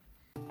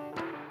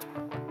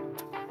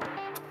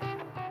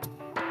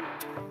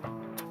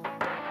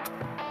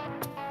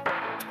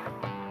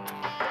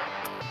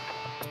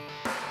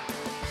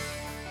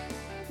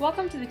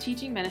Welcome to the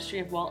teaching ministry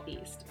of Walt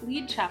East,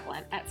 lead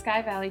chaplain at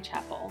Sky Valley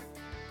Chapel.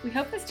 We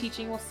hope this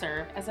teaching will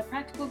serve as a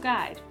practical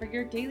guide for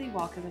your daily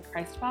walk as a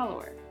Christ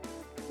follower.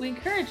 We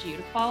encourage you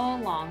to follow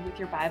along with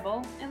your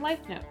Bible and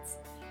life notes,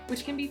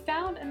 which can be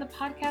found in the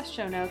podcast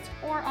show notes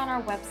or on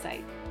our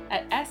website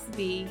at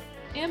svmin.com.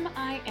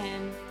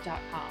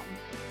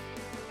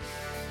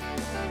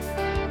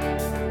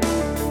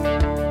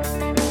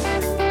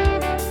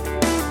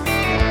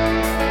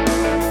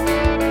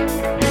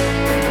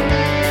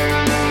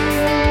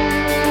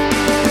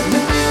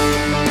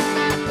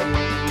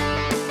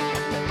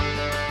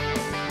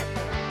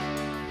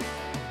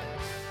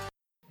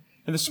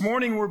 And this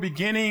morning we're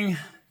beginning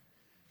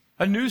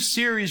a new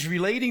series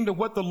relating to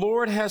what the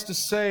Lord has to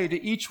say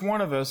to each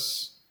one of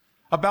us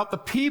about the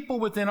people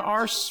within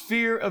our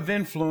sphere of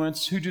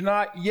influence who do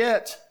not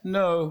yet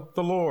know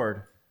the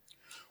Lord.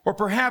 Or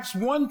perhaps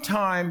one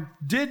time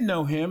did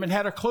know Him and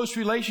had a close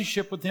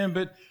relationship with Him,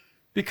 but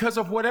because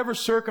of whatever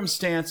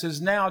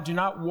circumstances now do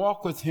not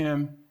walk with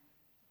Him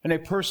in a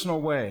personal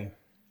way.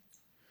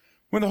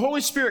 When the Holy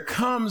Spirit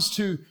comes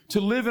to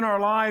live in our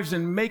lives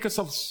and make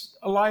us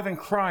alive in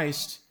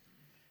Christ,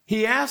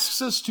 He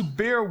asks us to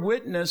bear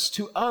witness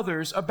to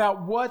others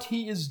about what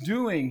He is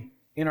doing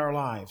in our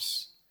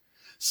lives.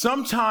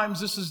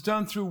 Sometimes this is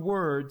done through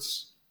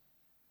words.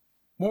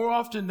 More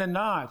often than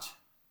not,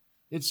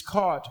 it's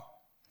caught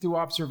through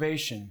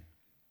observation.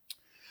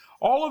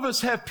 All of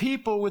us have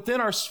people within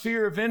our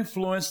sphere of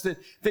influence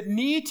that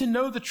need to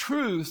know the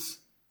truth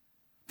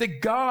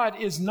that God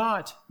is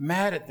not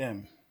mad at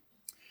them.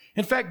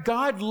 In fact,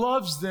 God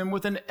loves them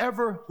with an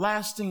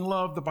everlasting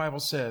love, the Bible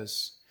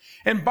says.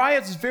 And by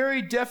its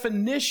very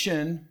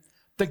definition,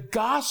 the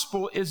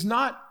gospel is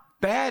not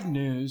bad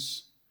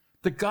news.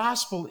 The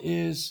gospel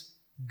is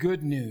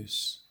good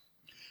news.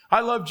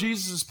 I love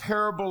Jesus'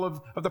 parable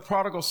of the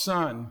prodigal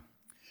son.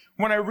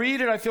 When I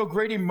read it, I feel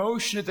great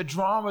emotion at the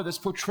drama that's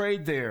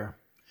portrayed there.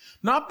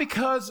 Not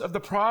because of the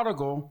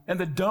prodigal and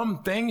the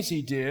dumb things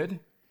he did,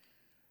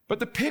 but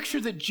the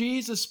picture that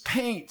Jesus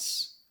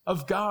paints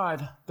of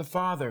God the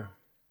Father.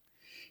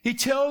 He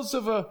tells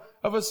of a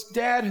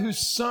dad whose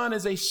son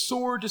is a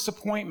sore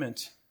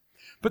disappointment.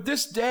 But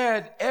this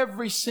dad,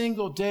 every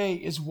single day,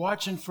 is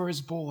watching for his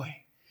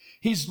boy.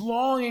 He's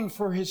longing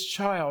for his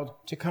child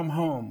to come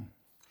home.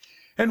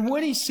 And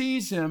when he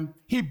sees him,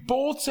 he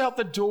bolts out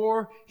the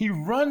door, he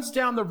runs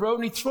down the road,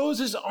 and he throws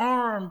his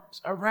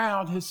arms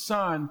around his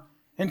son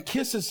and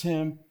kisses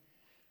him.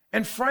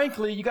 And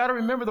frankly, you got to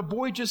remember, the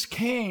boy just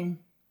came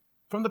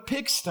from the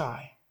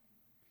pigsty.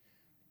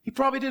 He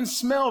probably didn't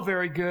smell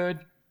very good,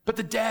 but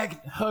the dad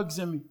hugs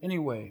him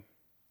anyway.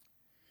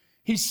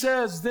 He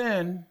says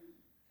then,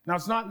 now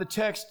it's not in the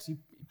text, he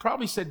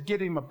probably said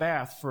get him a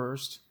bath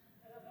first.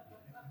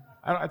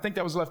 I think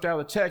that was left out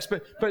of the text,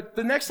 but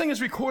the next thing is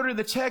recorded in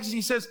the text.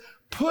 He says,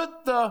 put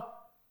the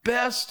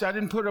best, I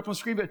didn't put it up on the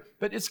screen,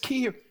 but it's key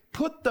here,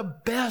 put the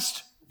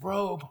best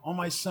robe on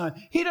my son.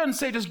 He doesn't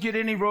say just get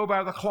any robe out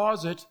of the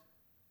closet.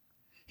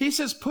 He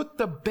says, put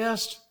the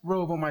best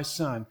robe on my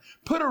son.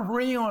 Put a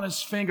ring on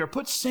his finger.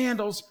 Put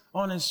sandals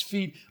on his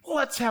feet.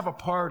 Let's have a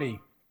party.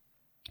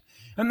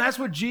 And that's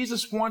what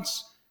Jesus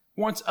wants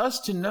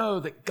us to know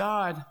that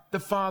God the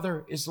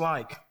Father is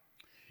like.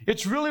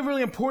 It's really,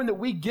 really important that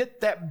we get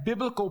that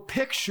biblical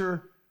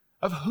picture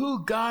of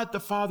who God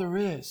the Father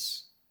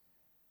is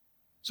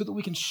so that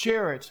we can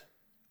share it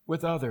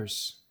with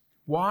others.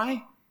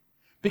 Why?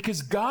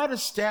 Because God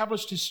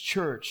established His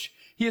church.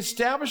 He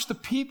established the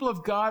people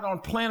of God on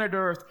planet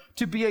Earth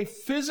to be a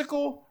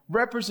physical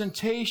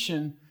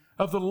representation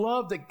of the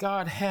love that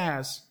God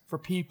has for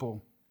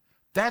people.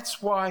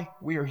 That's why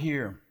we are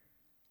here.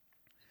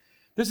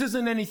 This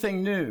isn't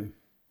anything new.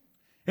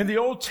 In the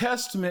Old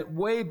Testament,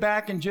 way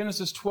back in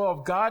Genesis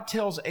 12, God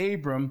tells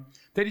Abram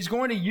that He's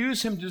going to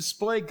use him to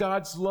display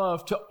God's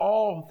love to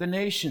all the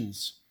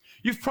nations.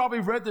 You've probably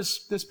read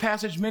this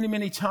passage many,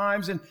 many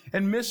times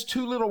and missed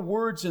two little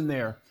words in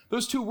there.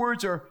 Those two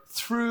words are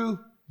through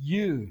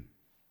you.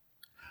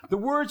 The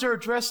words are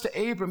addressed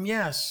to Abram,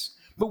 yes,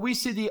 but we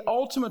see the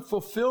ultimate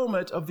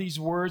fulfillment of these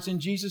words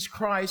in Jesus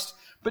Christ.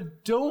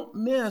 But don't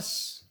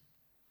miss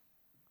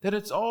that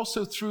it's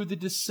also through the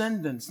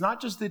descendants,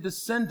 not just the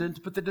descendant,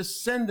 but the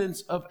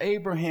descendants of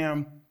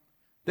Abraham,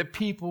 that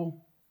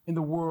people in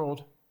the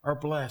world are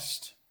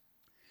blessed.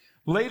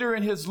 Later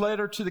in his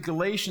letter to the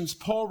Galatians,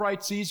 Paul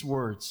writes these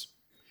words.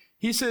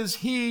 He says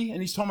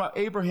and he's talking about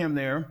Abraham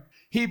there,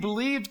 he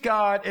believed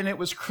God and it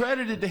was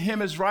credited to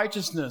him as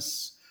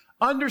righteousness.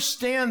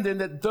 Understand then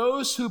that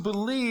those who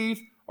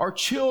believe are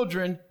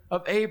children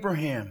of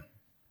Abraham.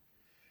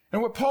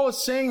 And what Paul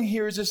is saying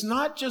here is it's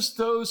not just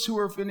those who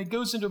are, and it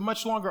goes into a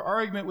much longer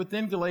argument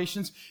within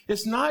Galatians,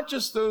 it's not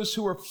just those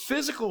who are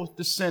physical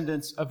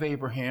descendants of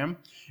Abraham.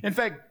 In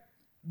fact,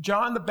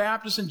 John the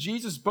Baptist and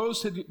Jesus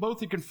both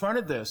had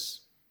confronted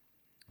this.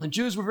 The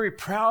Jews were very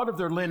proud of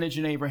their lineage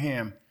in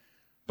Abraham.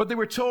 But they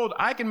were told,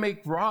 I can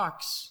make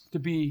rocks to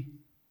be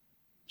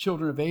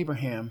children of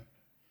Abraham.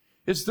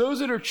 It's those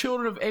that are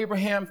children of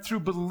Abraham through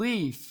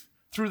belief,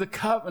 through the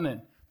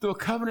covenant, through a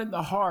covenant in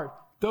the heart.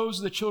 Those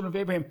are the children of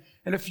Abraham.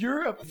 And if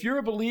you're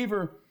a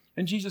believer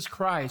in Jesus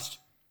Christ,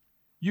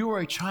 you are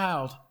a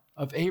child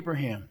of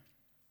Abraham.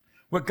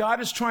 What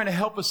God is trying to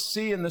help us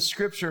see in the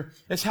scripture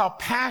is how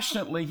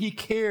passionately he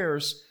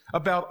cares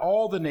about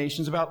all the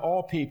nations, about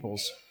all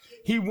peoples.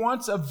 He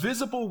wants a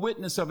visible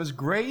witness of his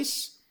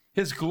grace,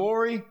 his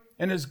glory,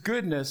 and his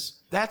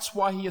goodness. That's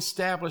why he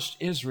established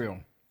Israel.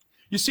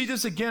 You see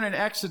this again in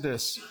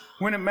Exodus.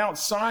 When at Mount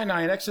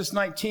Sinai in Exodus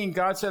 19,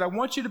 God said, I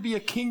want you to be a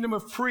kingdom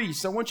of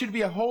priests. I want you to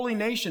be a holy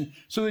nation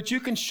so that you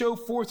can show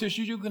forth as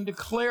you can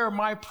declare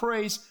my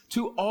praise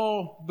to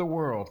all the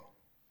world.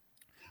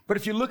 But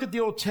if you look at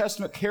the Old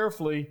Testament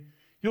carefully,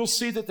 you'll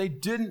see that they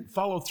didn't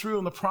follow through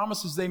on the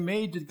promises they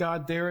made to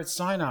God there at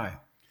Sinai.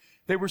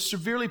 They were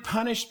severely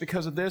punished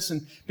because of this,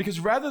 and because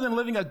rather than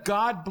living a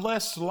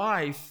God-blessed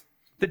life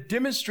that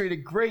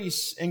demonstrated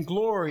grace and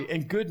glory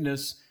and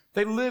goodness,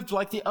 they lived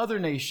like the other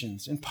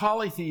nations in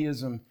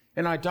polytheism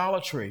and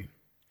idolatry.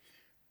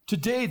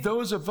 Today,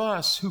 those of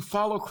us who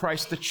follow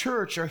Christ, the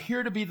church, are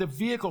here to be the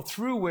vehicle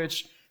through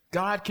which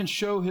God can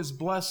show his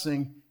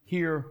blessing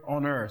here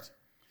on earth.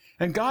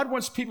 And God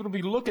wants people to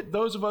look at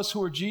those of us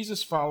who are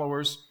Jesus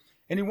followers,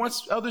 and he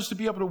wants others to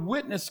be able to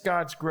witness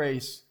God's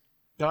grace,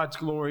 God's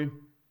glory,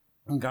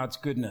 and God's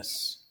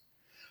goodness.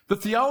 The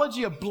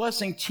theology of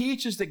blessing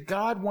teaches that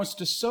God wants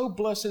to so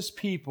bless his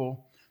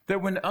people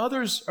that when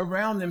others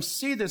around them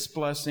see this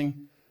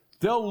blessing,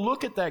 they'll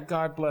look at that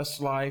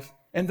God-blessed life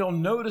and they'll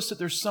notice that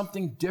there's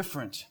something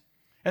different.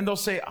 And they'll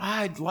say,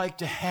 I'd like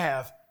to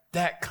have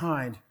that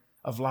kind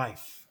of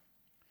life.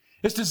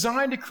 It's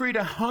designed to create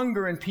a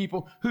hunger in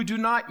people who do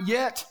not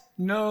yet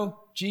know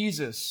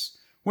Jesus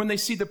when they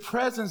see the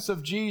presence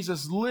of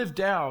Jesus lived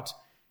out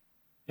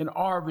in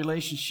our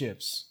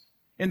relationships,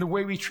 in the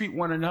way we treat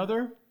one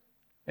another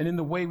and in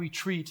the way we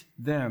treat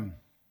them.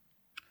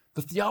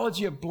 The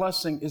theology of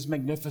blessing is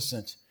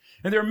magnificent.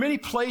 And there are many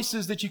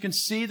places that you can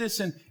see this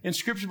in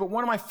Scripture, but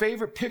one of my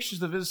favorite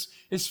pictures of this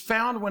is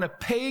found when a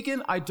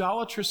pagan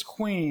idolatrous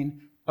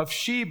queen of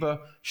Sheba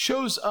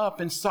shows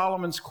up in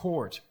Solomon's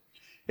court.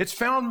 It's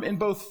found in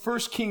both 1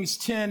 Kings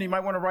 10. You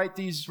might want to write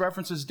these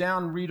references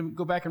down and read them,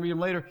 go back and read them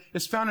later.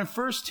 It's found in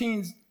 1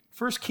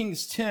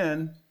 Kings 10,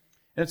 and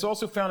it's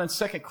also found in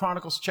 2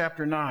 Chronicles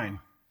chapter 9.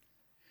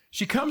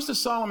 She comes to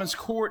Solomon's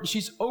court, and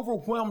she's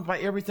overwhelmed by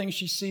everything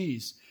she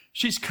sees.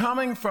 She's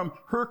coming from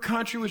her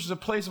country, which is a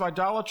place of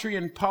idolatry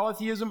and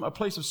polytheism, a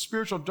place of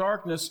spiritual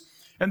darkness.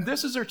 And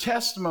this is her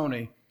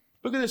testimony.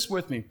 Look at this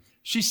with me.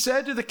 She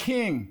said to the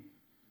king,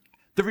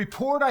 the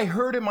report I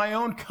heard in my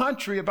own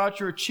country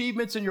about your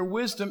achievements and your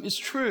wisdom is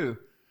true.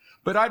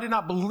 But I did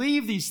not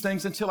believe these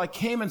things until I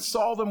came and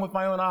saw them with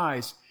my own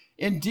eyes.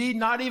 Indeed,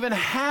 not even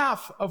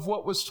half of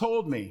what was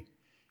told me.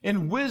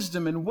 In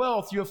wisdom and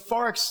wealth, you have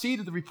far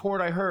exceeded the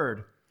report I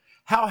heard.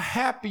 How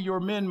happy your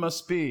men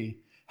must be.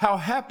 How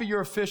happy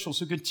your officials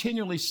who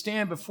continually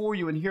stand before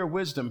you and hear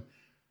wisdom.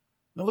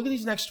 Now look at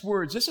these next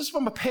words. This is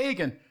from a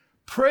pagan.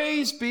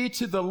 Praise be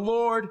to the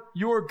Lord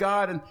your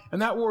God.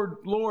 And that word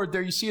Lord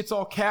there, you see it's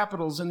all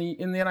capitals in the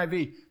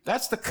NIV.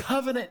 That's the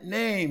covenant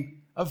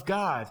name of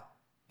God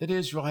that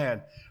Israel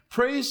had.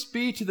 Praise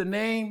be to the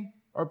name,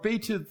 or be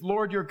to the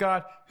Lord your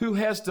God, who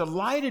has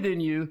delighted in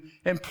you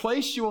and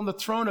placed you on the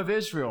throne of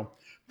Israel.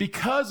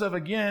 Because of,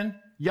 again,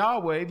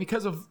 Yahweh,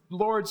 because of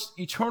Lord's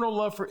eternal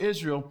love for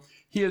Israel,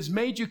 he has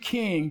made you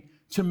king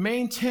to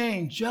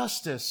maintain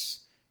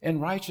justice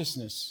and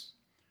righteousness.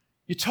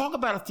 You talk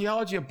about a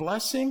theology of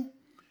blessing.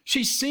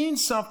 She's seen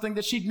something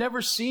that she'd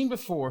never seen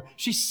before.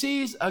 She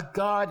sees a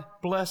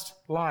God-blessed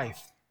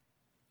life.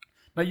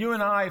 Now, you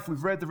and I, if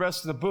we've read the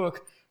rest of the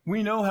book,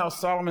 we know how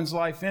Solomon's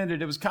life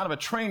ended. It was kind of a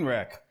train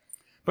wreck.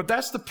 But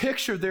that's the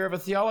picture there of a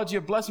theology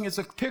of blessing. It's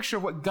a picture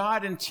of what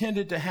God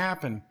intended to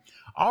happen.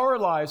 Our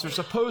lives are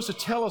supposed to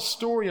tell a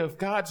story of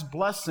God's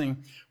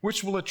blessing,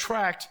 which will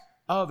attract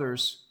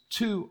others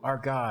to our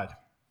God.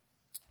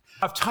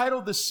 I've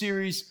titled this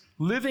series,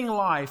 Living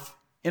Life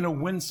in a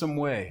Winsome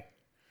Way.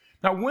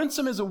 Now,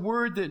 winsome is a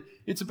word that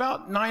it's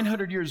about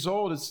 900 years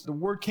old. The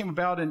word came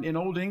about in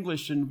Old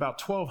English in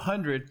about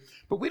 1200,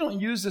 but we don't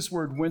use this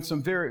word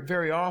winsome very,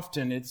 very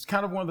often. It's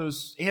kind of one of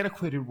those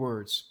antiquated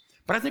words.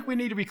 But I think we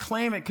need to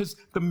reclaim it because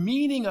the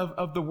meaning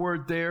of the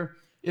word there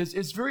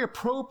is very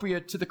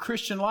appropriate to the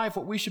Christian life,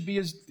 what we should be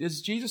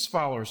as Jesus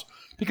followers.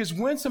 Because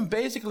winsome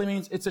basically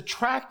means it's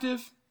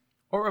attractive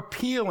or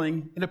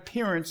appealing in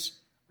appearance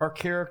or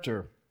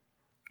character.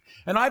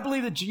 And I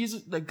believe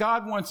that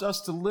God wants us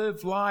to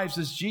live lives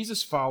as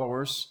Jesus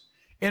followers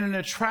in an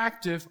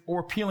attractive or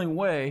appealing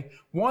way,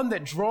 one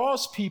that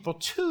draws people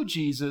to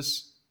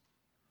Jesus,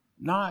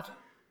 not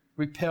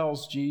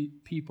repels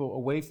people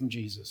away from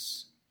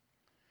Jesus.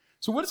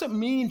 So what does it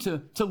mean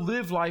to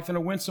live life in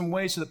a winsome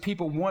way so that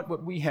people want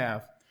what we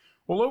have?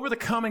 Well, over the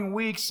coming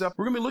weeks,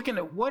 we're going to be looking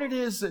at what it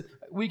is that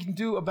we can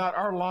do about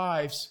our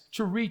lives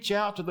to reach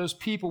out to those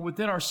people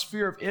within our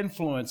sphere of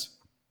influence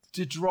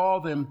to draw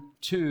them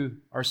to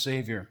our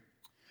Savior.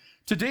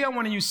 Today, I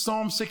want to use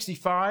Psalm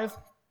 65.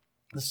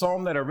 the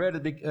psalm that I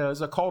read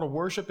is a call to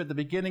worship at the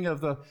beginning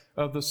of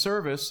the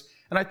service.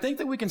 And I think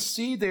that we can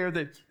see there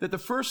that the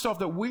first off,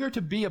 that we are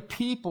to be a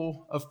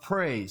people of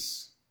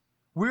praise.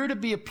 We're to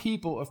be a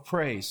people of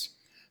praise.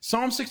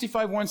 Psalm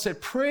 65:1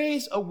 said,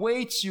 "Praise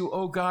awaits you,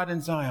 O God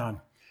in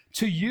Zion.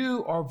 To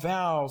you our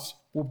vows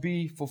will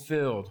be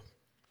fulfilled."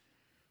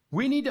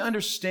 We need to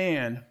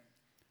understand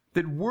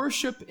that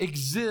worship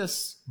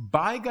exists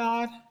by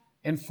God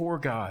and for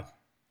God.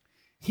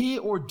 He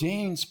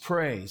ordains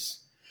praise.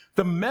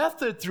 The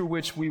method through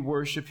which we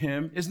worship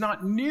him is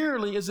not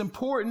nearly as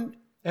important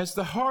as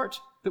the heart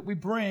that we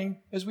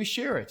bring as we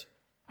share it.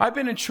 I've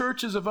been in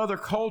churches of other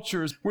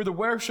cultures where the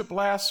worship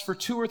lasts for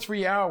 2 or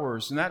 3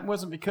 hours, and that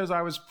wasn't because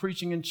I was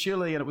preaching in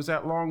Chile and it was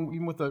that long,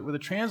 even with a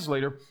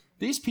translator.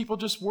 These people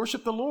just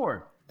worship the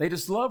Lord. They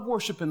just love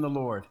worshiping the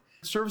Lord.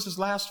 Services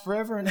last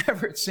forever and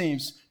ever, it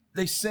seems.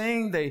 They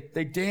sing, they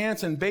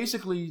dance, and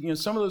basically,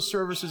 some of those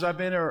services I've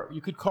been in,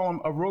 you could call them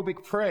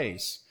aerobic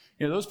praise.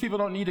 Those people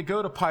don't need to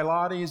go to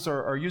Pilates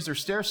or use their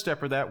stair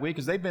stepper that week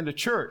because they've been to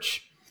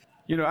church.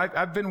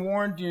 I've been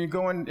warned,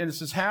 and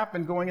this has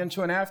happened going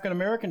into an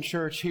African-American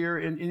church here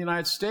in the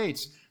United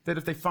States, that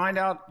if they find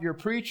out you're a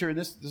preacher, and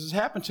this has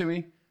happened to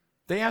me,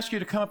 they ask you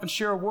to come up and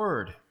share a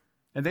word.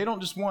 And they don't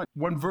just want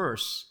one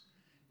verse.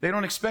 They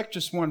don't expect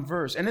just one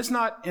verse. And it's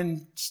not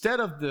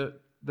instead of the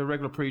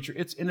regular preacher,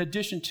 it's in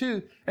addition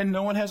to, and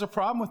no one has a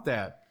problem with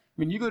that.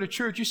 You go to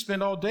church, you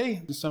spend all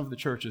day in some of the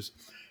churches.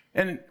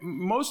 And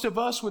most of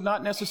us would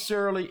not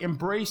necessarily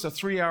embrace a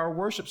 3-hour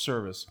worship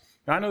service.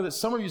 Now, I know that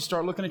some of you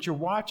start looking at your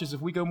watches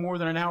if we go more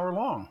than an hour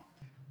long.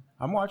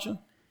 I'm watching.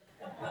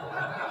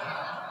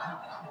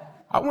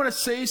 I want to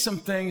say some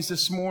things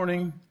this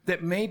morning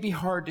that may be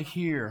hard to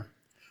hear,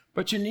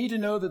 but you need to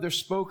know that they're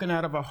spoken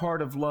out of a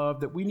heart of love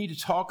that we need to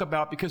talk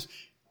about, because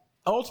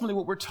ultimately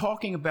what we're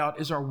talking about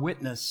is our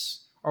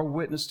witness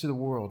to the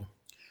world.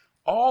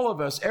 All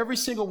of us, every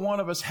single one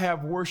of us,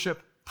 have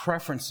worship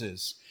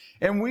preferences,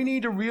 and we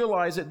need to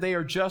realize that they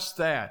are just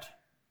that,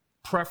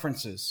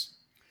 preferences.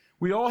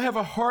 We all have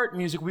a heart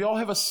music. We all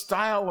have a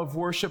style of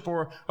worship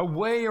or a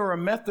way or a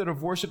method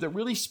of worship that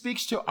really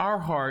speaks to our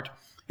heart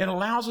and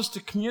allows us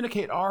to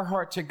communicate our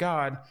heart to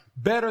God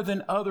better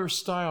than other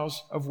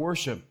styles of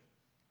worship.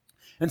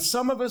 And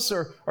some of us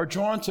are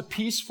drawn to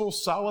peaceful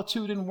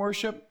solitude in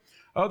worship.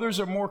 Others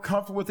are more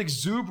comfortable with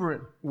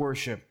exuberant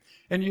worship.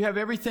 And you have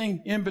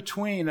everything in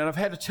between. And I've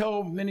had to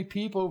tell many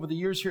people over the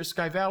years here at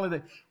Sky Valley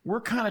that we're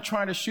kind of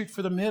trying to shoot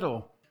for the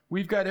middle.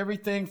 We've got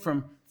everything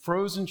from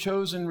frozen,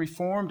 chosen,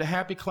 reformed to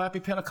happy, clappy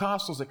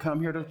Pentecostals that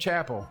come here to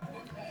chapel.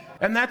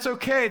 And that's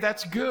okay.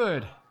 That's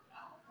good.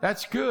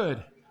 That's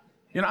good.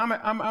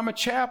 I'm a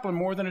chaplain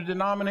more than a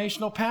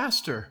denominational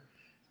pastor.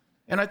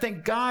 And I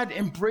think God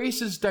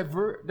embraces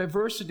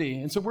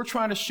diversity. And so we're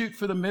trying to shoot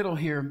for the middle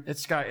here at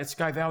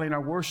Sky Valley in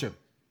our worship.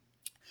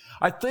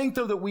 I think,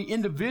 though, that we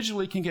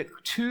individually can get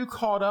too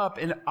caught up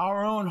in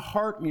our own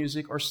heart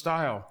music or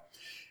style.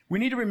 We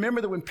need to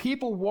remember that when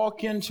people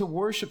walk into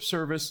worship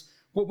service,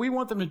 what we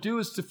want them to do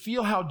is to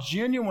feel how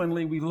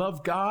genuinely we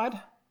love God,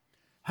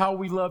 how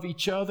we love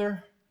each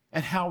other,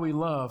 and how we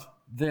love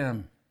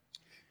them.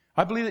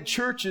 I believe that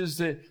churches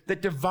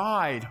that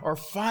divide or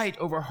fight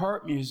over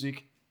heart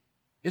music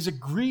is a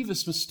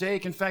grievous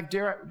mistake. In fact,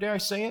 dare I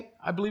say it?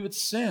 I believe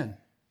it's sin.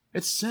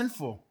 It's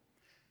sinful.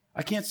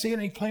 I can't say it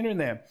any plainer than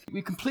that.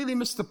 We completely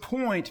miss the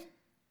point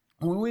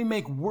when we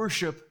make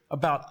worship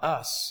about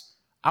us,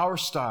 our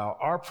style,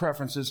 our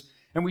preferences,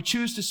 and we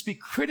choose to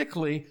speak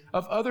critically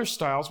of other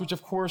styles, which,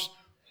 of course,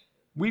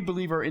 we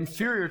believe are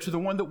inferior to the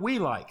one that we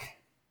like.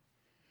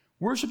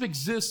 Worship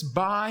exists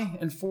by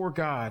and for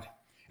God,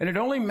 and it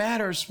only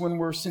matters when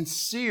we're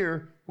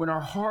sincere, when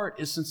our heart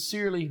is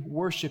sincerely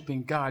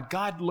worshiping God.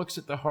 God looks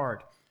at the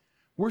heart.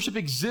 Worship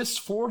exists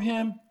for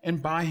him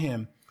and by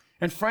him.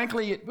 And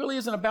frankly, it really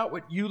isn't about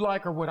what you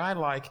like or what I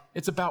like.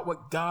 It's about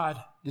what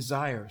God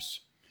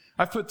desires.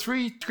 I've put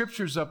 3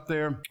 scriptures up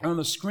there on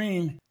the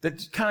screen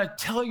that kind of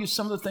tell you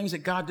some of the things that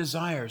God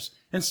desires.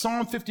 In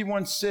Psalm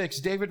 51:6,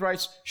 David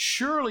writes,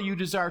 "Surely you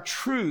desire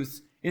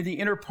truth in the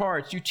inner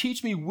parts. You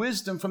teach me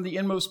wisdom from the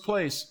inmost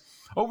place."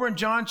 Over in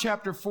John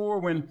chapter 4,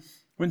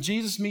 when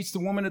Jesus meets the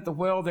woman at the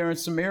well there in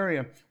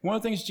Samaria, one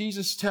of the things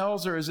Jesus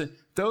tells her is that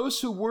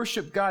those who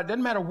worship God,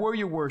 doesn't matter where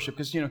you worship,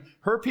 because,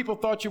 her people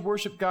thought you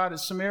worship God at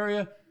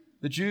Samaria.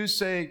 The Jews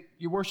say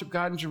you worship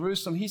God in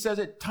Jerusalem. He says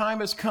that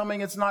time is coming,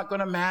 it's not going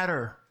to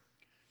matter.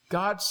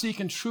 God's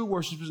seeking true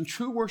worshipers, and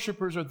true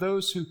worshipers are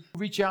those who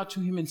reach out to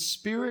him in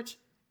spirit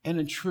and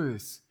in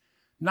truth.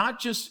 Not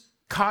just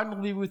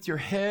cognitively with your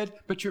head,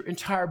 but your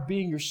entire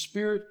being, your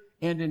spirit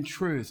and in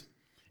truth.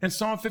 In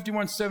Psalm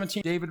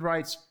 51:17, David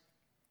writes,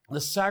 "The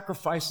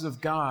sacrifices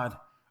of God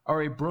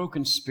are a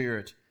broken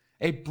spirit,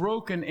 a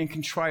broken and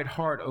contrite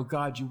heart, O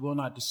God, you will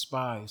not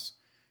despise."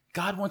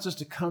 God wants us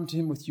to come to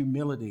him with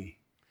humility.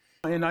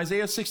 In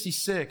Isaiah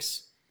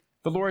 66,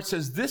 the Lord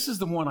says, "This is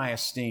the one I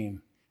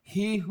esteem,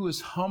 he who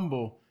is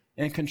humble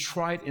and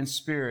contrite in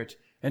spirit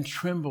and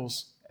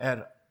trembles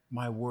at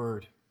my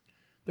word."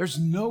 There's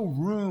no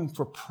room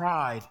for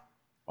pride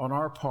on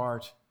our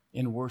part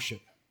in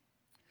worship.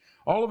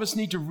 All of us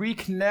need to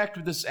reconnect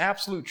with this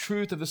absolute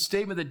truth of a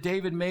statement that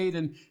David made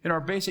in our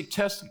basic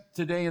text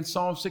today in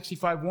Psalm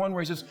 65:1,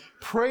 where he says,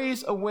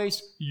 praise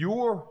awaits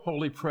your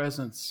holy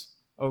presence,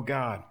 O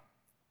God.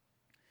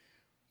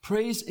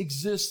 Praise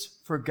exists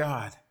for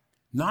God,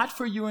 not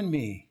for you and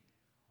me.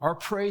 Our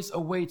praise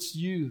awaits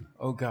you,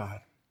 O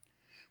God.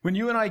 When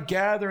you and I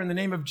gather in the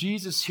name of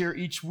Jesus here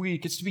each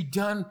week, it's to be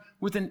done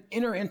with an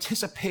inner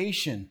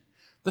anticipation.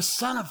 The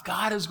Son of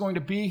God is going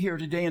to be here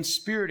today in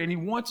spirit, and he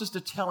wants us to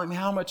tell him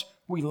how much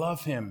we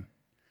love him.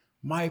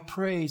 My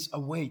praise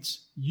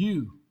awaits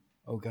you,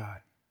 O God.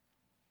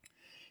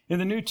 In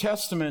the New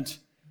Testament,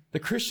 the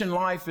Christian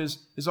life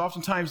is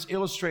oftentimes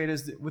illustrated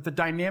with the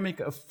dynamic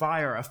of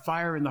fire, a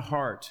fire in the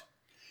heart.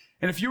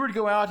 And if you were to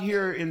go out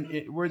here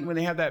when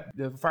they have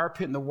the fire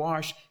pit in the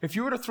wash, if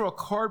you were to throw a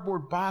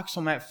cardboard box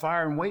on that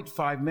fire and wait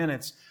 5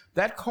 minutes,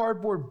 that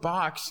cardboard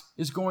box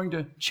is going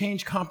to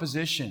change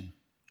composition.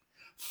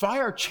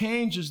 Fire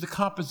changes the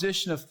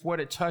composition of what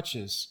it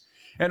touches.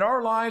 And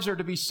our lives are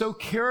to be so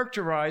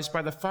characterized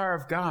by the fire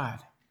of God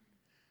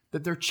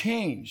that they're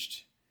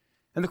changed.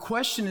 And the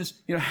question is,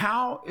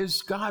 how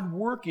is God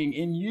working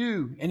in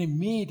you and in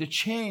me to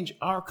change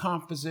our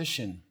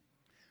composition?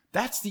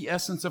 That's the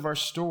essence of our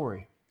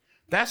story.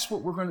 That's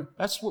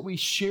what we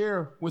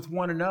share with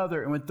one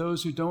another and with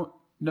those who don't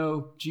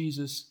know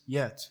Jesus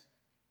yet.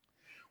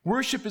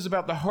 Worship is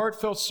about the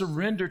heartfelt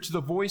surrender to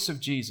the voice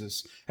of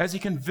Jesus as he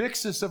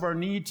convicts us of our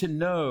need to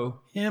know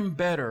him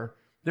better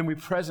than we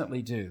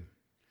presently do.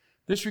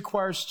 This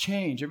requires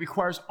change. It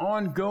requires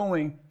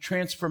ongoing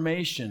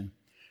transformation.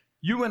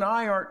 You and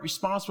I aren't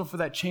responsible for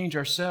that change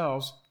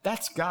ourselves.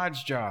 That's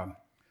God's job.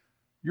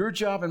 Your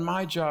job and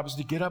my job is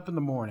to get up in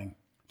the morning,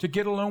 to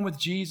get alone with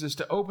Jesus,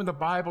 to open the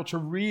Bible, to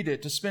read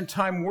it, to spend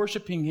time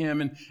worshiping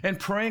him and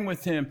praying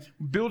with him,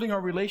 building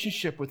our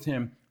relationship with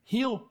him.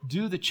 He'll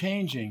do the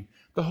changing.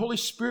 The Holy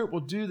Spirit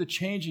will do the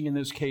changing in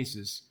those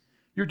cases.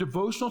 Your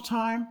devotional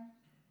time,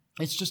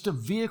 it's just a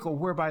vehicle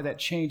whereby that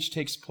change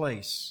takes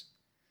place.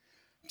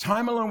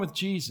 Time alone with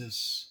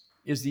Jesus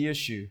is the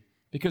issue,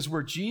 because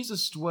where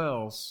Jesus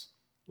dwells,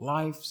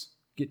 lives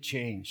get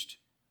changed.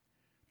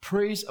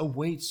 Praise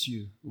awaits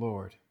you,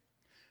 Lord.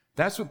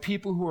 That's what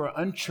people who are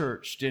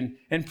unchurched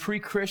and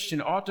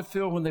pre-Christian ought to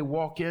feel when they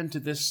walk into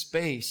this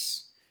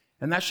space.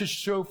 And that should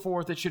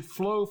it should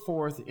flow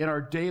forth in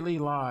our daily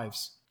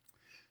lives.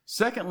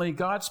 Secondly,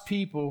 God's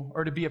people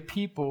are to be a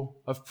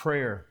people of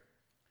prayer.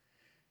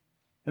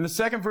 In the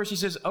second verse, he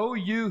says, "O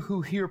you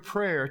who hear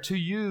prayer, to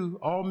you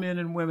all men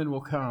and women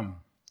will come."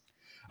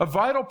 A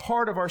vital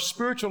part of our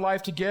spiritual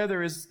life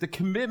together is the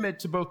commitment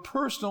to both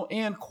personal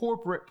and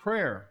corporate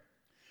prayer.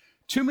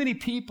 Too many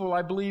people,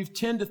 I believe,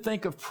 tend to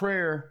think of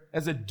prayer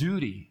as a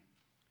duty.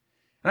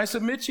 And I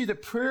submit to you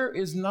that prayer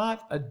is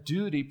not a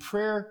duty.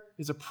 Prayer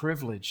is a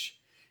privilege.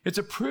 It's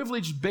a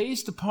privilege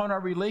based upon our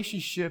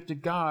relationship to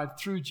God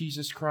through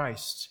Jesus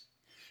Christ.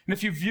 And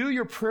if you view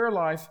your prayer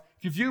life,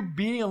 if you view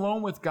being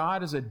alone with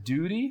God as a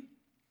duty,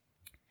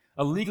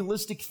 a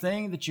legalistic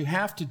thing that you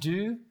have to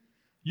do,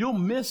 you'll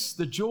miss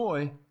the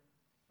joy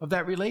of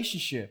that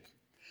relationship.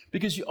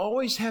 Because you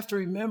always have to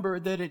remember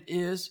that it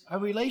is a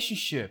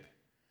relationship.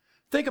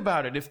 Think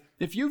about it.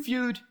 If you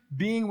viewed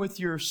being with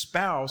your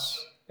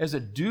spouse as a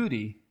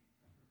duty,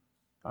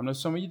 I know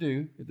some of you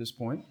do at this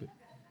point, but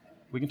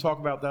we can talk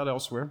about that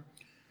elsewhere.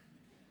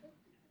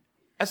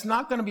 That's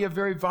not going to be a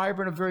very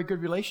vibrant, a very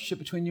good relationship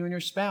between you and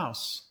your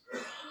spouse.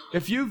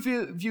 If you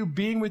view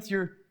being with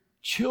your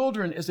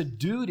children as a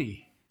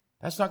duty,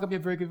 that's not going to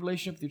be a very good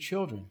relationship with your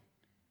children.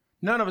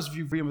 None of us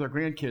view being with our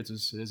grandkids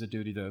as a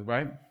duty, though,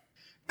 right?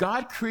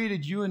 God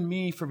created you and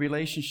me for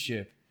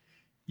relationship.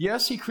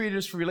 Yes, he created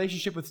us for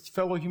relationship with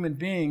fellow human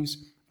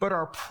beings, but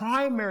our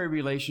primary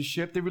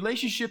relationship, the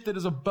relationship that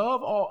is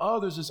above all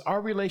others, is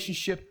our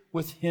relationship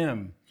with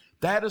him.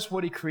 That is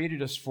what he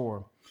created us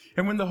for.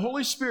 And when the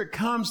Holy Spirit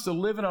comes to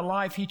live in a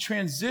life, he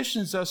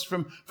transitions us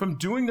from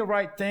doing the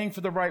right thing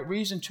for the right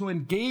reason to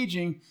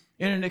engaging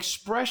in an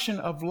expression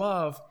of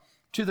love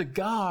to the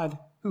God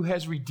who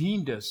has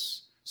redeemed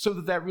us, so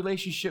that that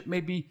relationship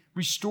may be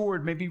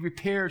restored, may be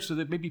repaired, so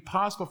that it may be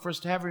possible for us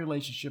to have a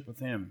relationship with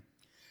him.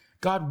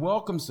 God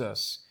welcomes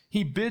us.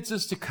 He bids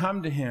us to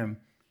come to him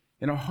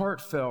in a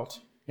heartfelt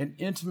and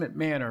intimate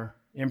manner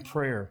in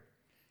prayer.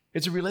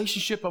 It's a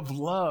relationship of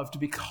love to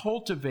be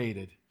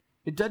cultivated.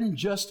 It doesn't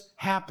just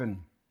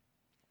happen.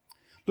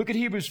 Look at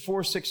Hebrews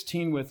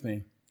 4:16 with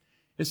me.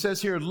 It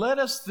says here, "Let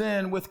us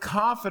then with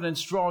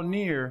confidence draw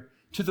near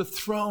to the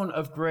throne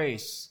of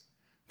grace,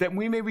 that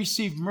we may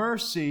receive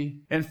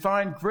mercy and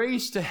find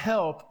grace to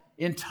help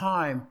in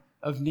time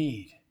of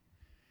need."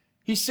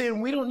 He's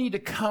saying we don't need to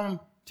come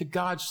to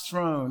God's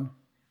throne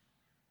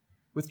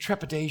with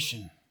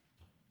trepidation.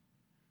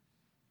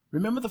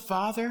 Remember the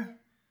father?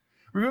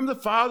 Remember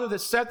the father that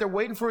sat there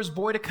waiting for his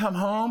boy to come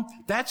home?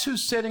 That's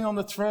who's sitting on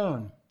the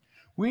throne.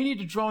 We need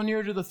to draw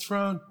near to the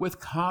throne with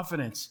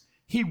confidence.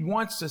 He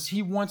wants us.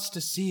 He wants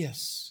to see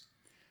us.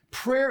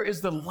 Prayer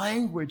is the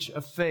language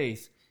of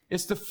faith.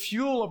 It's the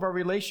fuel of our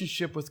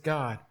relationship with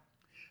God.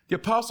 The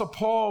Apostle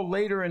Paul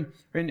later in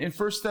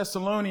 1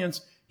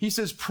 Thessalonians, He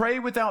says, pray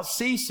without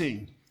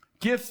ceasing.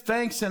 Give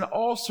thanks in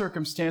all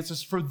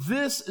circumstances, for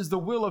this is the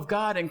will of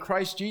God in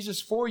Christ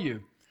Jesus for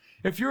you.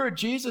 If you're a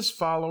Jesus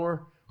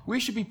follower, we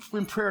should be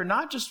in prayer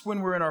not just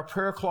when we're in our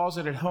prayer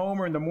closet at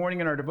home or in the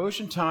morning in our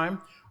devotion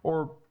time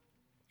or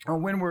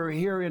when we're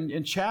here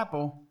in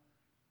chapel.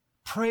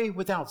 Pray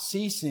without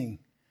ceasing.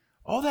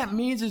 All that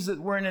means is that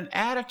we're in an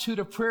attitude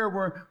of prayer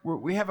where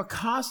we have a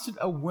constant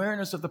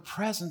awareness of the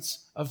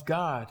presence of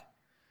God.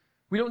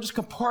 We don't just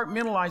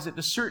compartmentalize it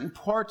to certain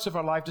parts of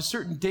our life, to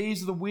certain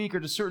days of the week,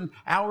 or to certain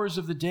hours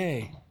of the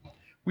day.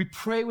 We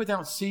pray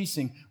without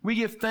ceasing. We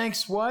give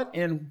thanks what?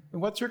 In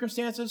what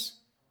circumstances?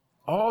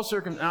 All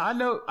circumstances. Now,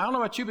 I don't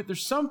know about you, but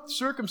there's some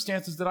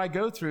circumstances that I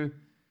go through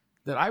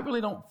that I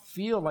really don't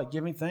feel like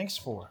giving thanks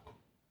for.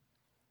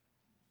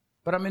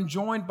 But I'm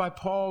enjoined by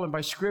Paul and by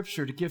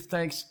Scripture to give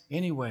thanks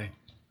anyway.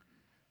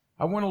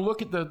 I want to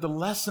look at the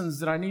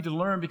lessons that I need to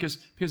learn because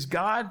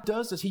God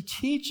does this. He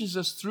teaches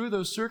us through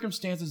those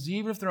circumstances,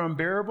 even if they're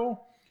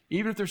unbearable,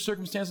 even if they're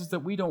circumstances that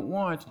we don't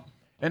want.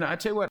 And I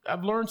tell you what,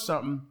 I've learned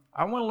something.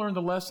 I want to learn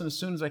the lesson as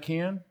soon as I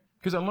can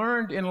because I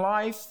learned in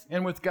life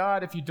and with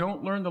God, if you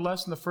don't learn the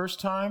lesson the first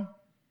time,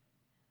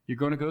 you're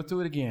going to go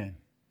through it again.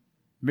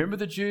 Remember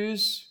the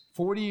Jews?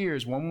 40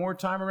 years, one more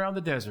time around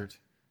the desert,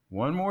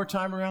 one more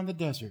time around the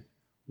desert,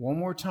 one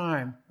more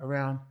time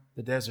around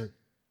the desert.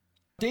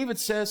 David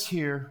says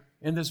here,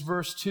 in this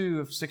verse 2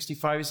 of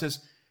 65, he says,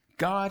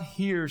 God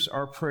hears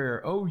our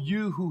prayer. Oh,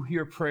 you who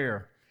hear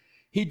prayer.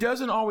 He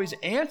doesn't always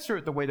answer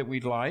it the way that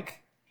we'd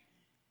like.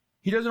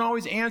 He doesn't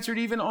always answer it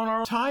even on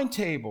our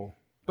timetable,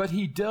 but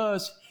he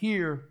does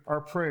hear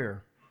our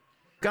prayer.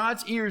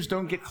 God's ears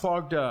don't get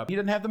clogged up. He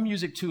doesn't have the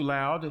music too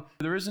loud.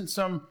 There isn't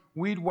some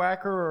weed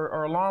whacker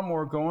or a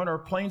lawnmower going or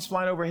planes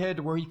flying overhead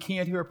to where he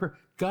can't hear our prayer.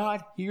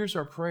 God hears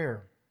our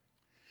prayer.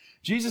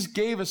 Jesus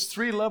gave us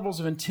 3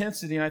 levels of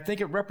intensity, and I think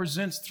it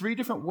represents 3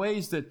 different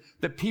ways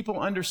that people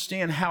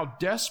understand how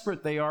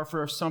desperate they are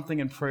for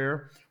something in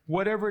prayer,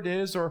 whatever it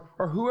is or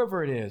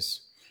whoever it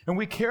is. And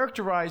we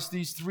characterize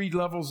these 3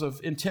 levels of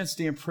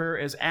intensity in prayer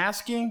as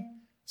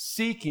asking,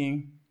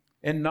 seeking,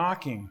 and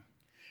knocking.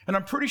 And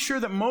I'm pretty sure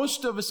that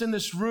most of us in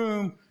this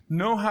room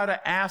know how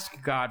to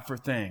ask God for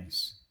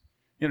things.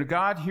 You know,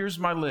 God, here's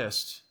my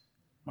list,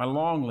 my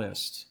long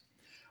list.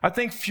 I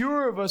think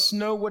fewer of us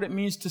know what it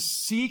means to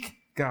seek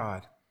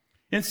God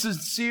in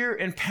sincere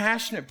and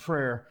passionate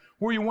prayer,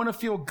 where you want to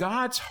feel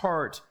God's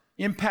heart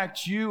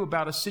impact you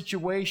about a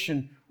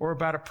situation or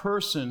about a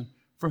person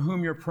for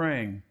whom you're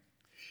praying.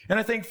 And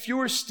I think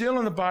fewer still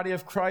in the body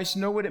of Christ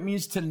know what it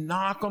means to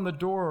knock on the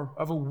door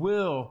of a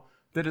will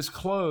that is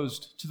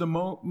closed to the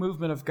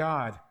movement of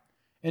God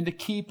and to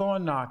keep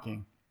on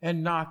knocking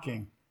and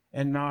knocking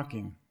and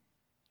knocking.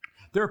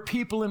 There are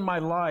people in my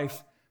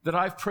life that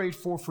I've prayed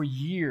for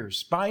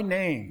years by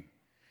name.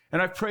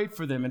 And I've prayed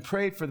for them and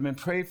prayed for them and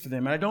prayed for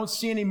them. And I don't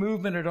see any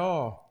movement at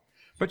all.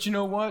 But you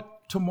know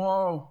what?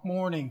 Tomorrow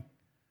morning,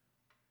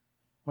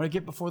 when I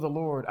get before the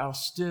Lord, I'll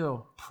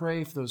still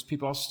pray for those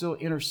people. I'll still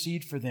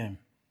intercede for them.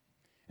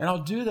 And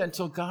I'll do that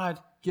until God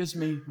gives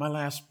me my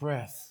last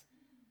breath.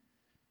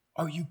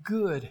 Are you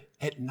good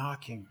at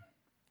knocking?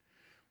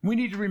 We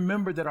need to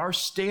remember that our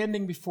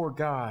standing before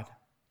God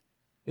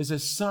is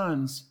as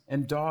sons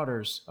and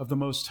daughters of the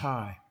Most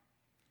High.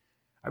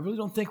 I really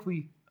don't think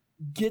we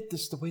get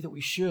this the way that we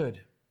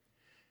should.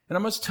 And I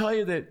must tell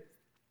you that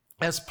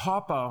as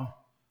Papa,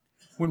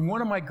 when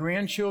one of my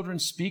grandchildren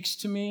speaks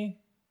to me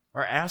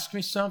or asks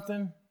me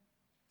something,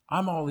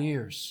 I'm all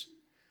ears.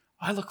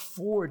 I look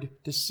forward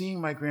to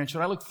seeing my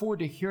grandchildren. I look forward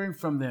to hearing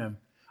from them.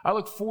 I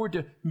look forward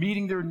to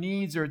meeting their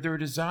needs or their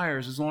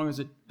desires, as long as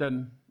it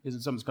isn't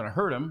something that's going to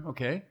hurt them,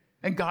 okay?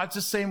 And God's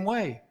the same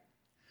way.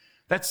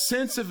 That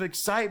sense of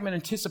excitement,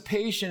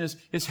 anticipation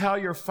is how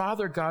your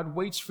Father God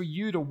waits for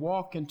you to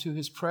walk into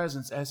his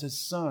presence as his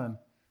son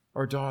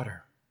or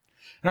daughter.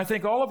 And I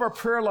think all of our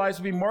prayer lives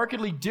would be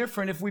markedly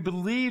different if we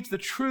believed the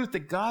truth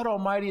that God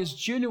Almighty is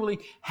genuinely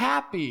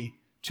happy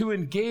to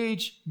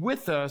engage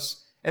with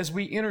us as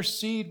we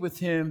intercede with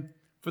him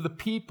for the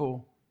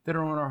people that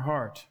are on our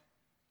heart.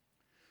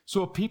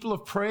 So a people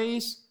of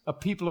praise, a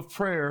people of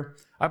prayer,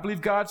 I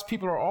believe God's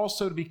people are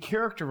also to be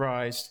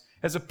characterized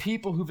as a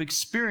people who've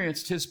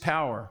experienced his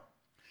power.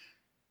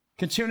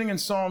 Continuing in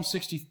Psalm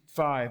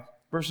 65,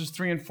 verses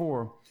 3 and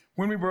 4,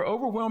 when we were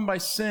overwhelmed by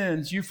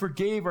sins, you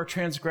forgave our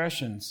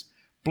transgressions.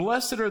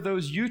 Blessed are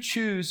those you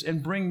choose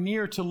and bring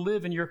near to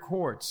live in your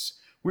courts.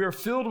 We are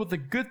filled with the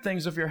good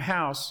things of your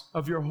house,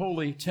 of your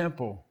holy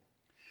temple.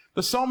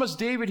 The psalmist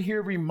David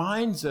here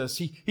reminds us,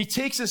 he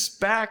takes us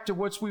back to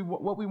what we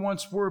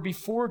once were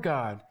before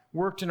God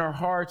worked in our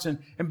hearts and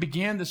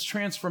began this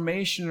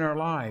transformation in our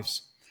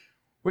lives.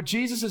 What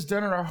Jesus has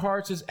done in our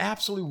hearts is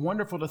absolutely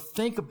wonderful to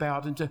think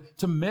about and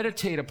to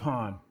meditate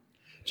upon.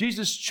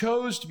 Jesus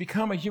chose to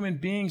become a human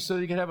being so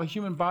that he could have a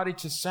human body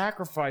to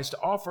sacrifice, to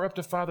offer up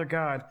to Father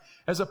God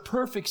as a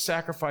perfect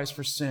sacrifice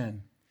for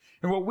sin.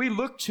 And what we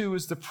look to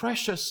is the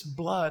precious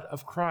blood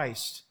of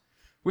Christ,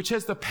 which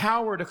has the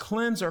power to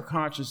cleanse our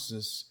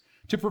consciences,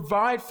 to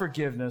provide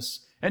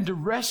forgiveness, and to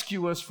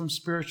rescue us from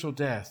spiritual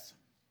death.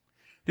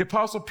 The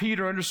Apostle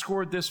Peter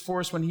underscored this for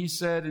us when he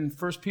said in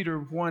 1 Peter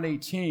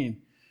 1:18,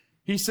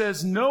 he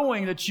says,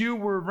 knowing that you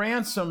were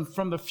ransomed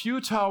from the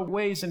futile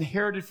ways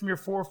inherited from your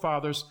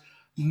forefathers,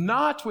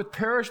 not with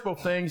perishable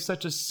things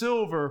such as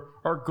silver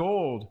or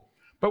gold,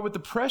 but with the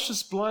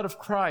precious blood of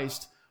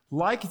Christ,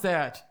 like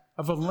that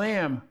of a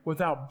lamb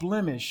without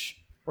blemish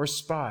or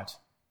spot.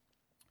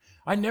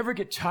 I never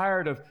get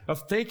tired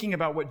of thinking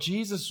about what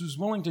Jesus was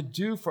willing to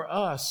do for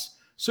us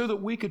so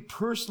that we could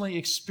personally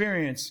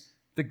experience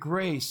the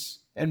grace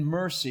and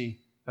mercy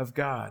of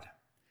God.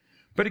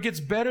 But it gets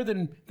better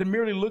than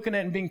merely looking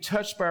at and being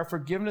touched by our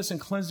forgiveness and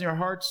cleansing our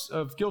hearts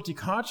of guilty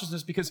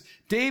consciousness, because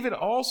David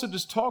also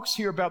just talks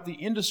here about the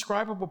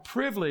indescribable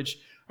privilege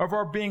of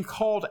our being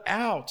called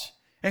out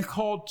and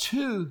called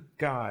to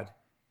God,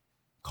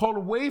 called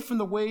away from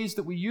the ways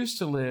that we used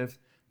to live,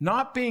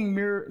 not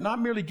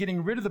merely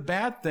getting rid of the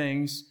bad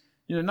things,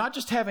 not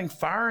just having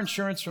fire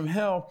insurance from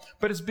hell,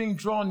 but as being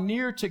drawn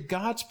near to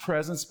God's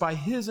presence by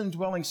his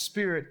indwelling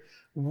Spirit,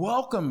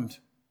 welcomed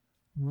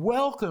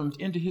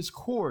into his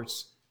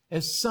courts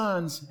as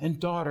sons and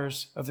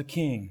daughters of the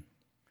King.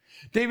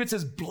 David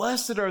says,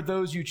 blessed are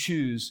those you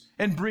choose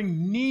and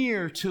bring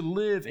near to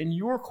live in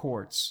your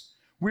courts.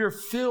 We are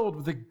filled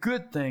with the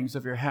good things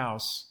of your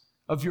house,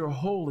 of your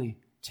holy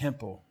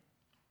temple.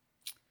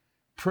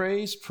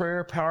 Praise,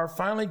 prayer, power.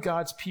 Finally,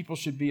 God's people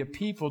should be a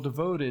people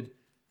devoted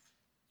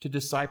to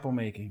disciple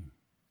making.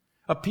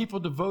 A people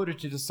devoted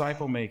to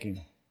disciple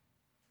making.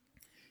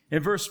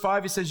 In verse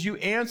 5, he says, you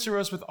answer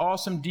us with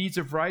awesome deeds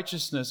of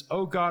righteousness,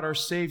 O God, our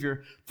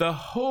Savior, the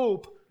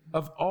hope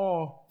of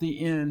all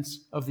the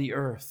ends of the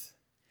earth.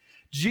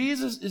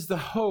 Jesus is the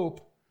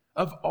hope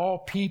of all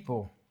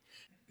people.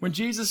 When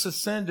Jesus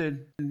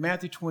ascended in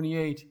Matthew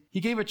 28, he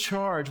gave a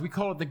charge. We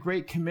call it the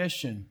Great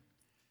Commission.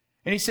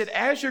 And he said,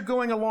 as you're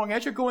going along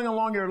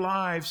your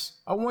lives,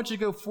 I want you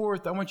to go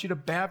forth. I want you to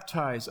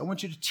baptize. I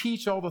want you to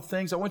teach all the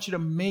things. I want you to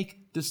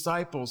make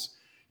disciples.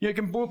 It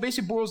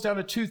basically boils down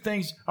to two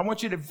things. I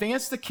want you to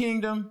advance the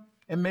kingdom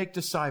and make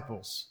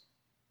disciples.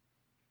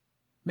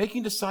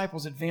 Making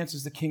disciples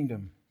advances the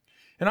kingdom.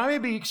 And I may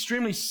be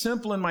extremely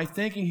simple in my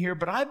thinking here,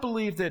 but I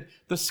believe that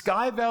the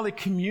Sky Valley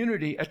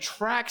community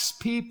attracts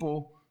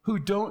people who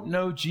don't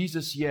know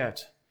Jesus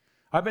yet.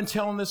 I've been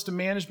telling this to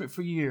management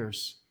for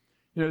years.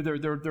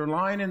 They're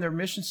lying in their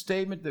mission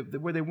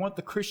statement where they want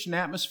the Christian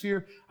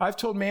atmosphere. I've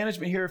told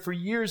management here for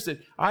years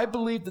that I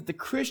believe that the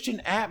Christian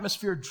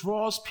atmosphere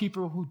draws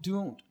people who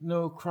don't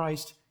know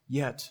Christ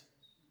yet,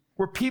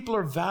 where people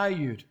are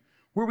valued,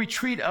 where we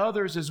treat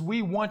others as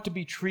we want to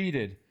be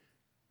treated.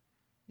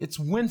 It's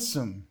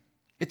winsome.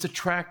 It's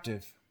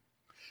attractive.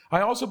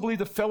 I also believe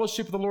the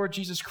fellowship of the Lord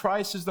Jesus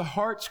Christ is the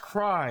heart's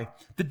cry,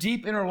 the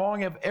deep inner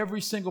longing of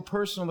every single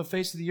person on the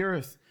face of the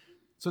earth.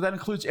 So that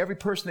includes every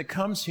person that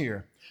comes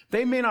here.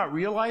 They may not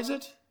realize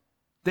it.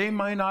 They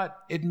might not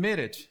admit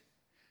it.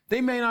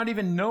 They may not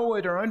even know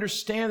it or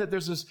understand that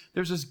there's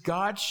this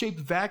God-shaped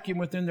vacuum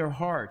within their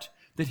heart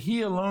that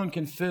he alone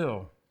can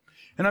fill.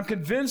 And I'm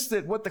convinced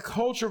that what the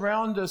culture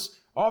around us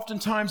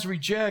oftentimes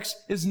rejects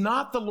is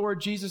not the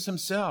Lord Jesus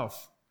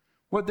himself.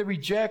 What they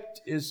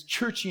reject is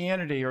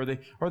churchianity,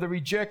 or they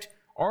reject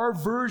our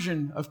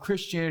version of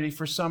Christianity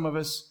for some of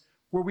us,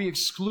 where we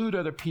exclude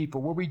other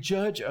people, where we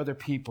judge other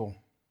people.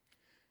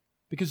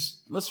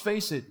 Because let's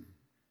face it,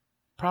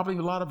 probably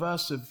a lot of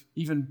us have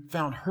even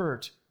found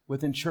hurt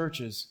within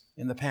churches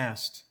in the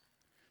past.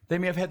 They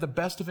may have had the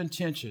best of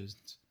intentions,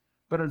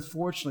 but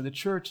unfortunately the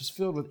church is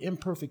filled with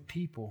imperfect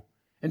people,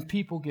 and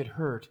people get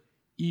hurt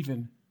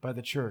even by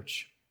the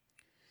church.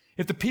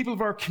 If the people of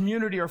our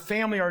community, our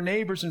family, our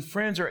neighbors and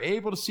friends are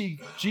able to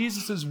see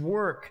Jesus'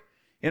 work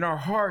in our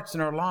hearts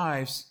and our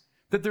lives,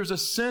 that there's a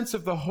sense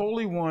of the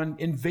Holy One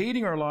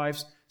invading our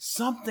lives,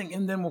 something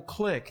in them will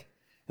click.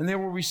 And they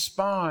will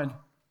respond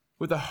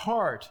with a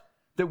heart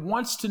that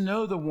wants to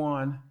know the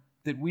one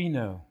that we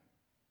know.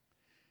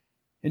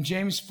 In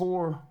James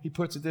 4, he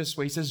puts it this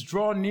way. He says,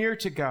 draw near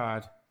to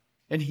God,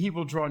 and he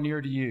will draw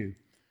near to you.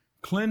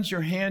 Cleanse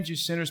your hands, you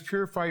sinners.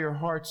 Purify your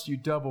hearts, you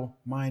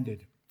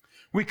double-minded.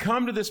 We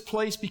come to this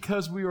place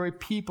because we are a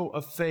people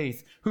of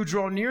faith who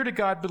draw near to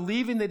God,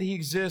 believing that he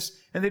exists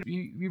and that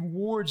he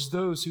rewards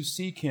those who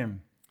seek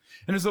him.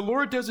 And as the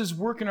Lord does his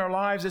work in our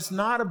lives, it's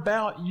not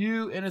about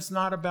you and it's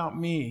not about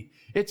me.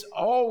 It's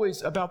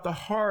always about the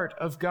heart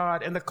of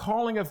God and the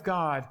calling of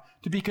God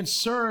to be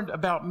concerned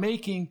about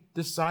making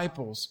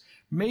disciples,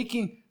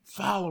 making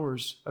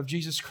followers of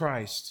Jesus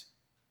Christ.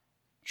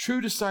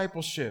 True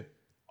discipleship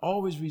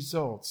always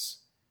results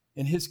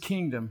in his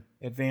kingdom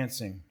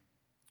advancing.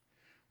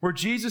 Where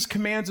Jesus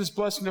commands his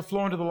blessing to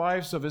flow into the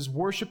lives of his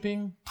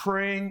worshiping,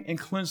 praying, and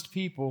cleansed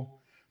people,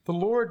 the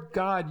Lord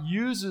God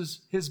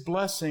uses his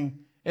blessing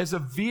as a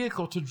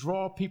vehicle to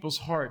draw people's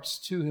hearts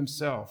to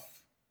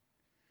himself.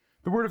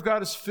 The Word of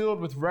God is filled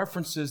with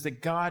references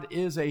that God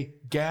is a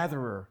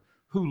gatherer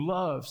who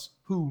loves,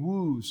 who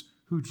woos,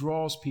 who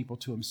draws people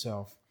to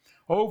himself.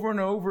 Over and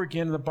over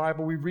again in the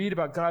Bible, we read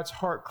about God's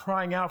heart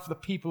crying out for the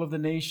people of the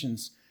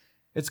nations.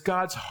 It's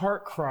God's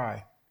heart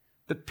cry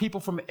that people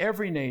from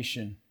every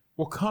nation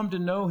will come to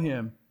know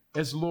him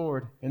as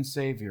Lord and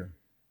Savior.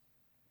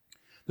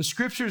 The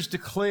scriptures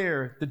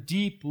declare the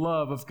deep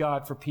love of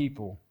God for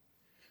people.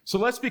 So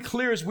let's be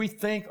clear as we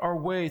think our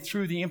way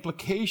through the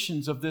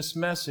implications of this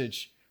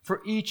message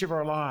for each of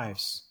our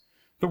lives.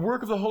 The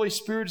work of the Holy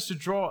Spirit is to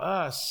draw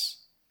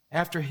us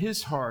after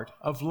his heart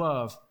of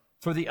love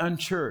for the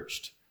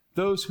unchurched,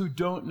 those who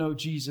don't know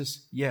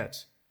Jesus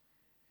yet.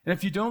 And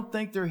if you don't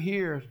think they're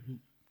here,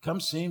 come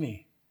see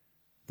me.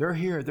 They're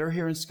here. They're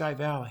here in Sky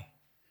Valley.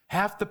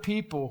 Half the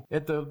people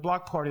at the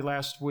block party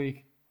last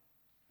week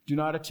do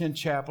not attend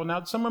chapel.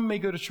 Now, some of them may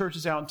go to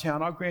churches out in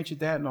town. I'll grant you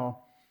that and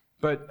all.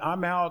 But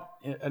I'm out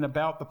and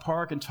about the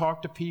park and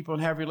talk to people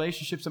and have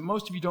relationships that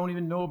most of you don't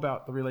even know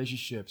about, the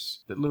relationships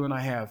that Lou and I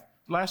have.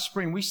 Last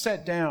spring, we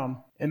sat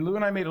down and Lou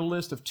and I made a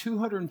list of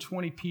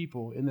 220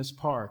 people in this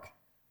park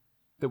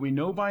that we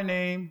know by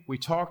name, we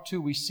talk to,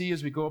 we see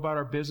as we go about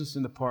our business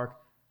in the park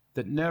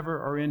that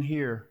never are in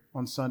here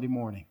on Sunday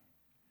morning.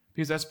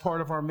 Because that's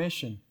part of our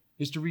mission,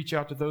 is to reach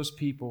out to those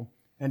people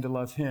and to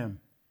love him.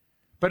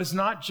 But it's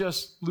not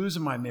just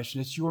losing my mission,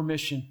 it's your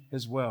mission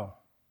as well.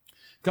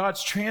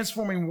 God's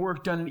transforming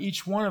work done in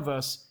each one of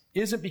us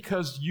isn't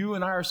because you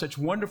and I are such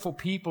wonderful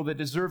people that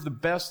deserve the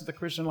best that the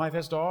Christian life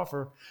has to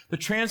offer. The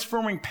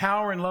transforming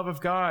power and love of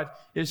God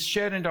is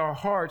shed into our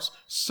hearts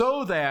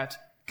so that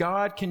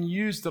God can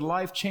use the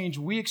life change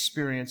we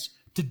experience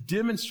to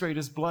demonstrate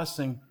his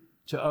blessing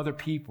to other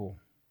people.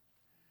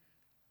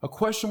 A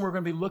question we're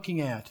going to be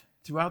looking at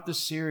throughout this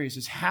series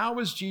is, how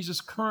is Jesus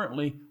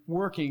currently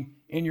working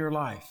in your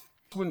life?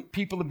 When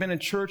people have been in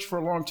church for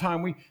a long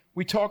time,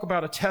 we talk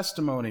about a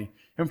testimony.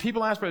 And when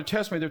people ask about a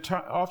testimony,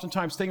 they're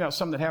oftentimes thinking about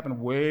something that happened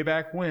way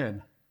back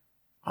when.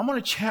 I'm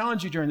going to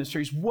challenge you during this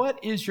series.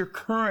 What is your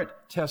current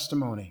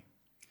testimony?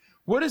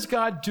 What is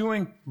God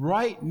doing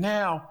right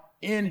now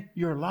in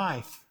your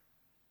life?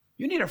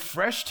 You need a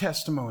fresh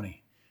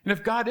testimony. And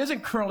if God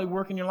isn't currently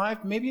working in your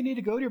life, maybe you need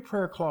to go to your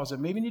prayer closet.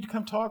 Maybe you need to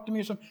come talk to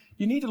me or something.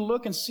 You need to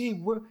look and see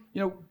where,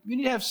 you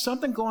need to have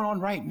something going on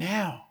right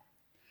now.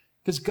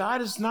 Because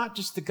God is not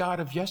just the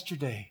God of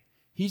yesterday.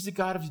 He's the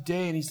God of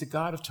today and he's the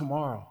God of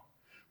tomorrow.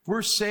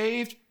 We're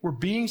saved, we're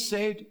being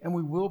saved, and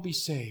we will be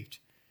saved.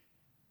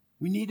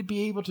 We need to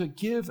be able to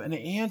give an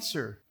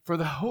answer for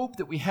the hope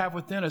that we have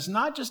within us.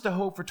 Not just a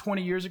hope for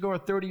 20 years ago or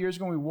 30 years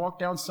ago when we walked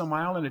down some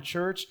aisle in a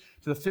church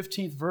to the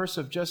 15th verse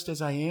of just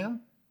as I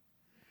am.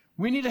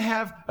 We need to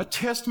have a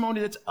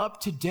testimony that's up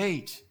to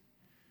date.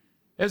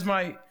 As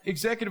my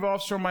executive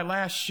officer on my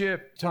last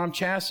ship, Tom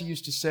Chassey,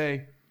 used to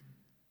say,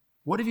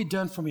 "What have you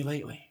done for me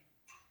lately?"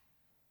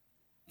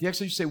 He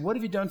actually used to say, "What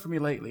have you done for me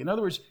lately?" In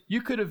other words,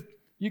 you could have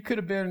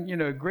been,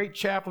 a great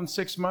chaplain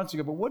 6 months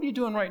ago, but what are you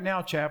doing right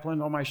now,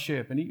 chaplain, on my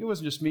ship? And it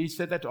wasn't just me. He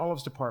said that to all of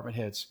his department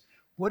heads.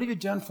 What have you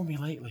done for me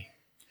lately?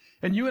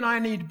 And you and I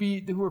need to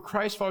be, who are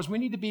Christ followers, we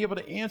need to be able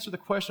to answer the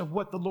question of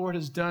what the Lord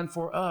has done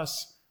for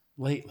us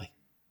lately.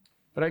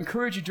 But I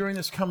encourage you during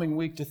this coming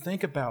week to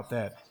think about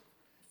that.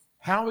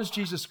 How is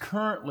Jesus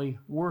currently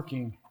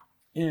working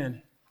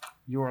in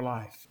your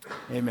life?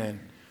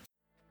 Amen.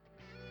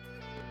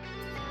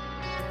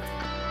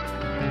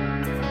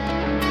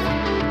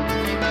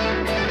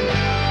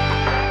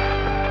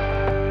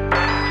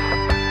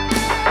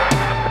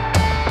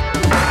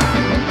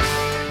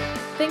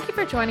 Thank you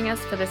for joining us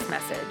for this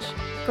message.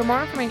 For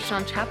more information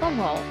on Chapel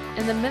Mole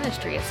and the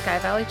ministry at Sky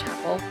Valley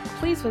Chapel,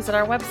 please visit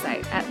our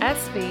website at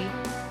svmin.com.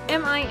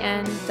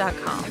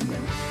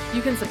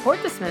 You can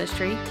support this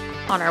ministry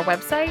on our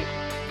website,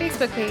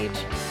 Facebook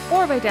page,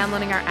 or by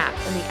downloading our app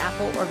in the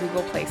Apple or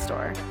Google Play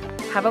Store.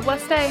 Have a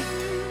blessed day.